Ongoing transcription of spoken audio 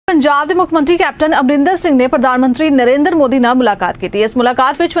पंजाब के मुख्यमंत्री कैप्टन अमरिंदर सिंह ने प्रधानमंत्री नरेंद्र मोदी नाल मुलाकात की। इस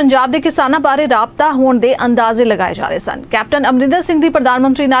मुलाकात विच पंजाब के किसानों बारे राबता होने के अंदाजे लगाए जा रहे सन। कैप्टन अमरिंदर सिंह की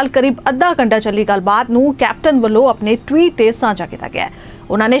प्रधानमंत्री नाल करीब अद्धा घंटा चली गलबात नूं कैप्टन वल्लों अपने ट्वीट ते साझा किया गया।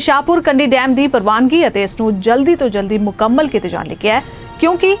 उन्होंने शाहपुर कंडी डैम की प्रवानगी और इसनूं जल्दी तो जल्दी मुकम्मल किए जाने लिखा है,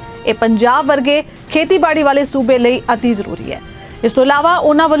 क्योंकि ये पंजाब वर्गे खेतीबाड़ी वाले सूबे लई अति जरूरी है। इस तो इलावा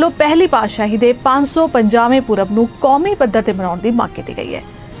उन्होंने वल्लों पहली पातशाही के 550वें पुरब नूं कौमी पद्धर ते मनाउण दी मंग की गई है।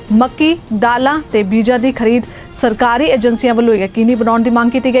 मक्की, दालां ते बीजां दी खरीद सरकारी एजेंसियां वल्लों यकीनी बनाउण दी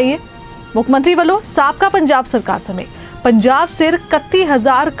मांग की गई है। मुख्यमंत्री वल्लों साबका पंजाब सरकार समेत पंजाब सिर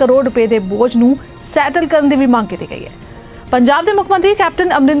 31,000 करोड़ रुपए के बोझ नूं सैटल करने की भी मांग की गई है। पंजाब के मुख्यमंत्री कैप्टन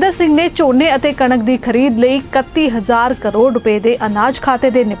अमरिंदर सिंह ने झोने अते कणक की खरीद लई 31,000 करोड़ रुपए के अनाज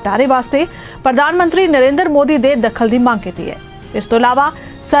खाते के निपटारे वास्ते प्रधानमंत्री नरेंद्र मोदी के दखल की मांग की है। इस तो इलावा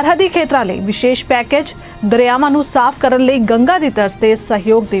सरहदी खेतरां लई विशेष पैकेज, दरियावां नूं साफ करने लई गंगा की तर्ज ते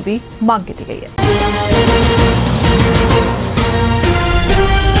सहयोग की भी मांग की गई है।